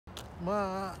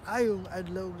Maayong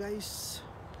adlaw guys.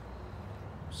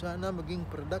 Sana maging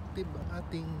productive ang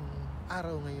ating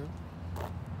araw ngayon.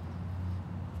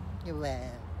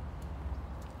 Well,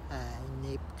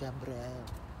 Nip Cabral.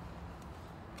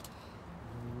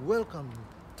 Welcome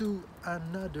to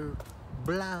another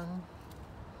blank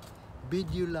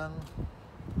video lang.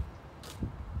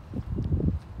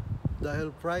 Dahil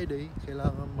Friday,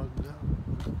 kailangan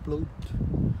mag-upload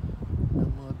ng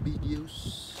mga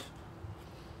videos.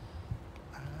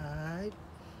 Alright.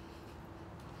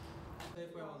 I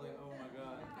was like, oh my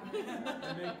god. They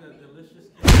make the delicious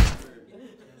cake.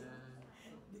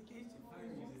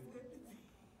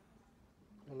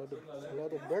 A lot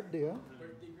of birthday, huh?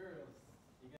 Birthday girls.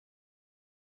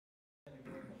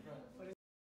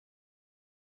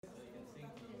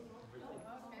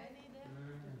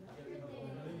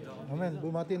 Amen,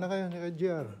 bumati na kayo ni kay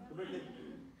JR.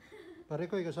 Pare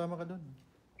ko, kasama ka doon.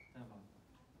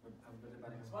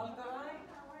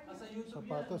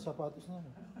 Sapatos na.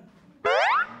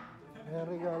 Ayan,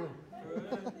 regalo.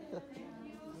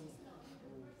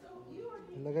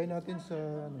 Ilagay natin sa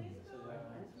ano.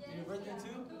 Your birthday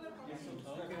too?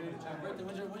 Okay.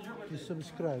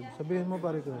 I-subscribe. Sabihin mo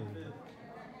pare ko.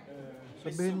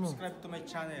 Sabihin mo. Subscribe to my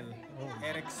channel,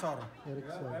 Eric Sor. Eric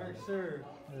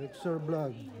Sor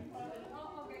Vlog.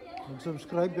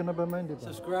 Mag-subscribe ka na ba man, di ba?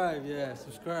 Subscribe, yeah.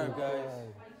 Subscribe,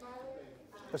 guys.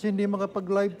 Kasi hindi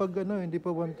makapag-live pag ano, hindi pa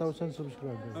 1,000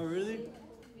 subscribers. Oh, really?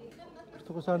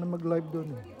 Gusto ko sana mag-live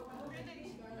doon eh.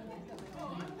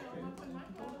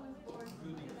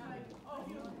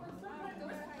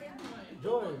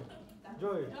 Joy.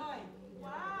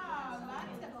 Wow,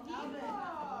 lots of people.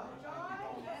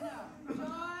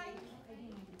 Joy.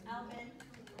 Alvin.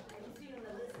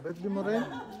 Birthday mo rin?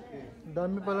 Ang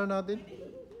dami pala natin.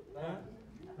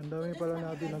 Ang dami pala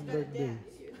natin ng birthday.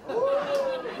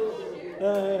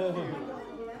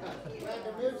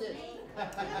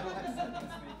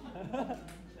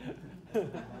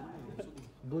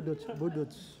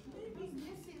 Budots.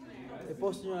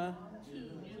 I-post nyo, ha?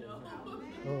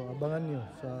 Oh, abangan nyo.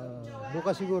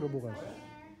 Bukas siguro, bukas.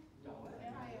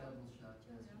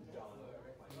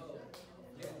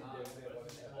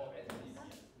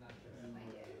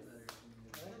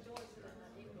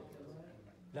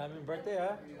 Daming birthday,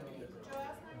 ha?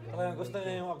 Kaya gusto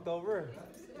niya yung October.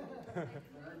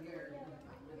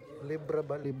 Libra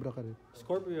ba? Libra ka rin.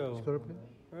 Scorpio. Scorpio?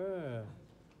 Yeah.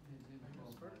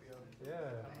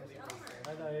 Yeah.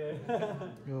 I know, yeah.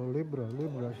 Yo, Libra.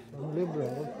 I'm Libra.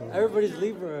 Okay. Everybody's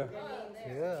Libra.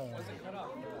 Yeah.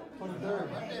 23rd.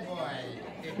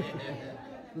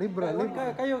 Libra.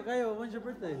 Kayo, when's your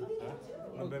birthday?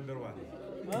 November 1.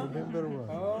 Huh? November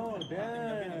 1. Oh,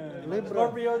 damn. Libra.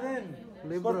 Scorpio din.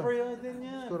 Libra. Scorpio din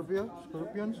yan.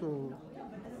 Scorpion, so...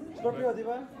 Scorpio, di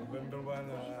ba? November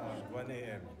 1, 1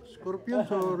 a.m. Scorpion,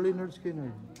 so Leonard Skinner.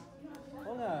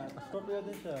 Oo nga, Scorpio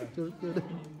din siya. Scorpio din.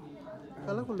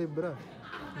 Kala ko Libra.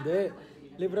 Hindi.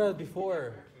 Libra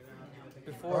before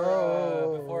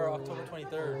October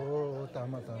 23rd. Oo,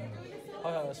 tama.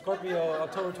 Scorpio,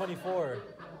 October 24.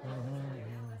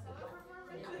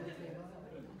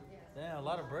 Damn, a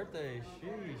lot of birthdays.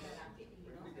 Sheesh.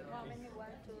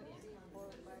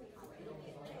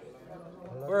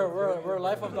 We're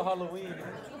life of the Halloween.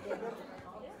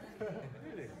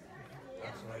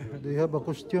 Do you have a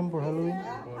costume for Halloween?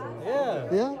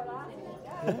 Yeah. Yeah,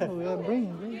 we are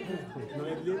bring. Okay,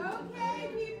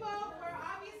 people, we're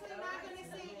obviously not going to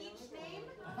say each name.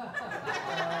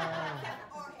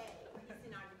 Except or A. It's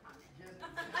in our comment.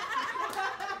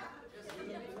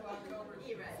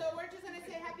 So we're just going to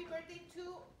say happy birthday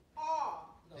to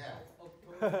all.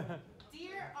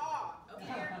 Dear all.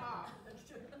 Dear all.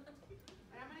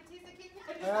 And I'm going to taste the cake.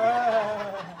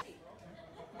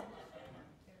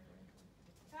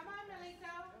 Come on,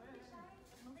 Malika.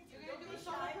 You're going to do a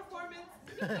solo performance.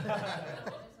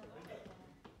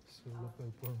 Solo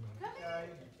performance.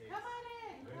 Come on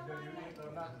in.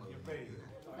 You pay.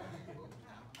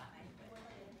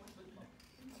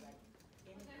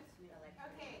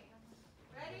 Okay.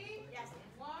 Ready? Yes.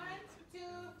 1, 2,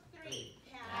 3.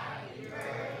 Happy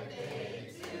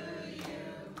birthday to you.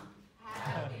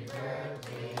 Happy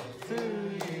birthday to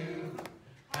you.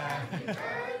 Happy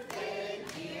birthday,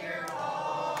 dear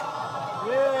all.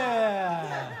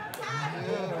 Yeah. Happy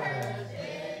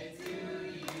birthday to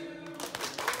you.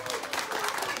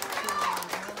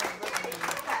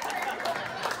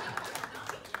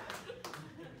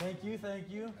 Thank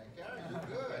you.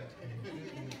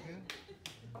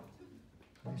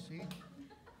 You see?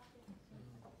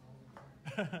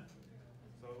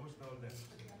 So who's the oldest?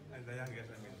 And the youngest,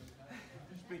 I mean.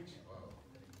 Speech.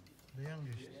 The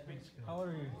youngest. How old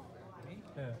are you? Me?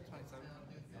 Yeah.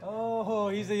 Oh,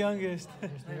 he's the youngest.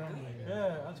 He's the youngest.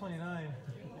 Yeah, I'm 29.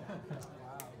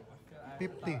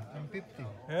 50. I'm 50.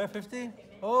 Yeah, 50?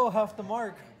 Oh, half the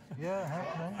mark. Yeah,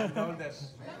 half no? The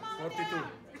oldest, 42.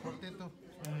 42.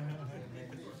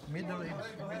 Middle age.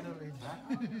 Middle age.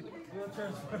 You'll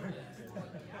transfer.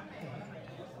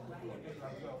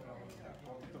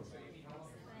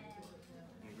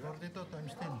 42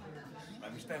 times 10.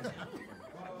 Times 10.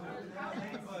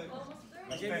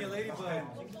 He gave me a ladybug.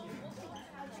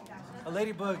 A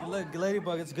ladybug. Look,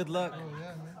 ladybug. It's good luck. Oh,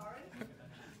 yeah, man.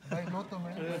 Buy Lotto,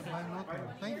 man. Buy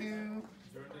Lotto. Thank you.